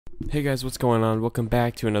Hey guys, what's going on? Welcome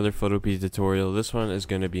back to another Photopea tutorial. This one is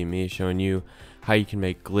going to be me showing you how you can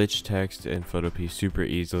make glitch text in Photopea super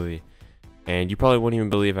easily. And you probably won't even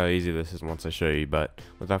believe how easy this is once I show you, but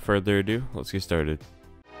without further ado, let's get started.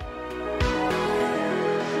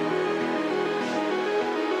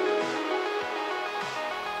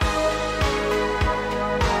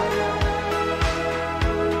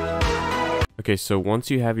 Okay, so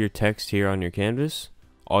once you have your text here on your canvas,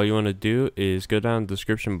 all you want to do is go down the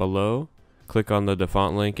description below, click on the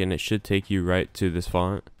font link, and it should take you right to this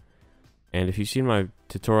font. And if you've seen my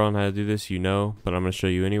tutorial on how to do this, you know, but I'm going to show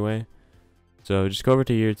you anyway. So just go over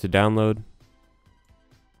to here to download,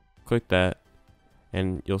 click that,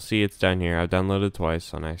 and you'll see it's down here. I've downloaded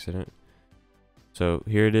twice on accident. So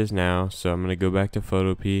here it is now. So I'm going to go back to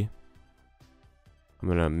Photopea. I'm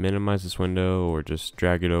going to minimize this window or just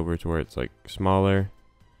drag it over to where it's like smaller.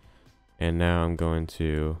 And now I'm going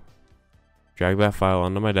to drag that file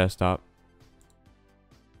onto my desktop.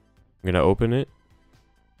 I'm going to open it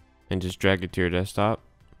and just drag it to your desktop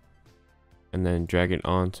and then drag it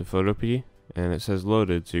onto Photopea, and it says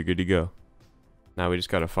loaded, so you're good to go. Now we just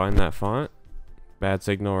got to find that font. Bad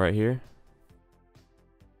signal right here.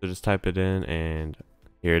 So just type it in and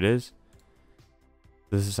here it is.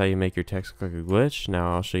 This is how you make your text look like a glitch.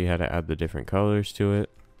 Now I'll show you how to add the different colors to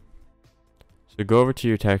it. So go over to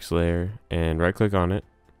your text layer and right click on it.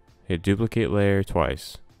 Hit duplicate layer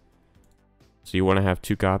twice. So you want to have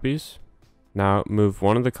two copies. Now move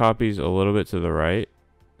one of the copies a little bit to the right.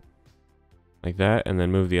 Like that, and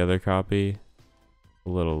then move the other copy a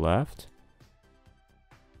little left.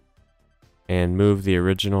 And move the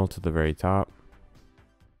original to the very top.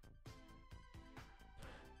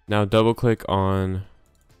 Now double click on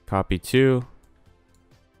copy 2.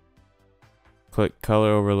 Click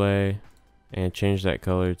color overlay and change that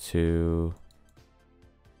color to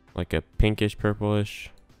like a pinkish purplish.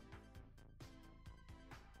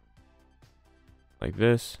 Like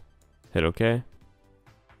this. Hit OK.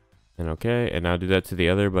 And OK. And now do that to the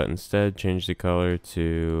other, but instead change the color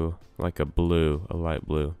to like a blue, a light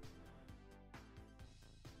blue.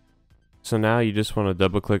 So now you just want to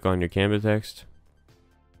double click on your Canva text.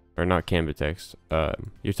 Or not Canva text.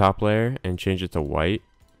 Your top layer and change it to white.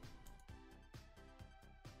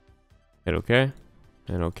 Hit OK.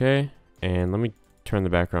 And OK. And let me turn the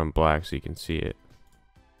background black so you can see it.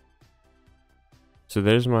 So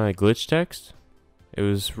there's my glitch text. It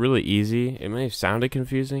was really easy. It may have sounded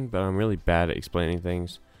confusing, but I'm really bad at explaining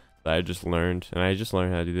things that I just learned. And I just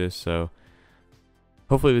learned how to do this, so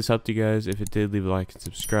hopefully this helped you guys. If it did, leave a like and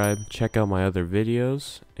subscribe. Check out my other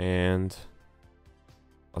videos, and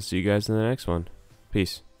I'll see you guys in the next one.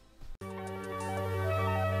 Peace.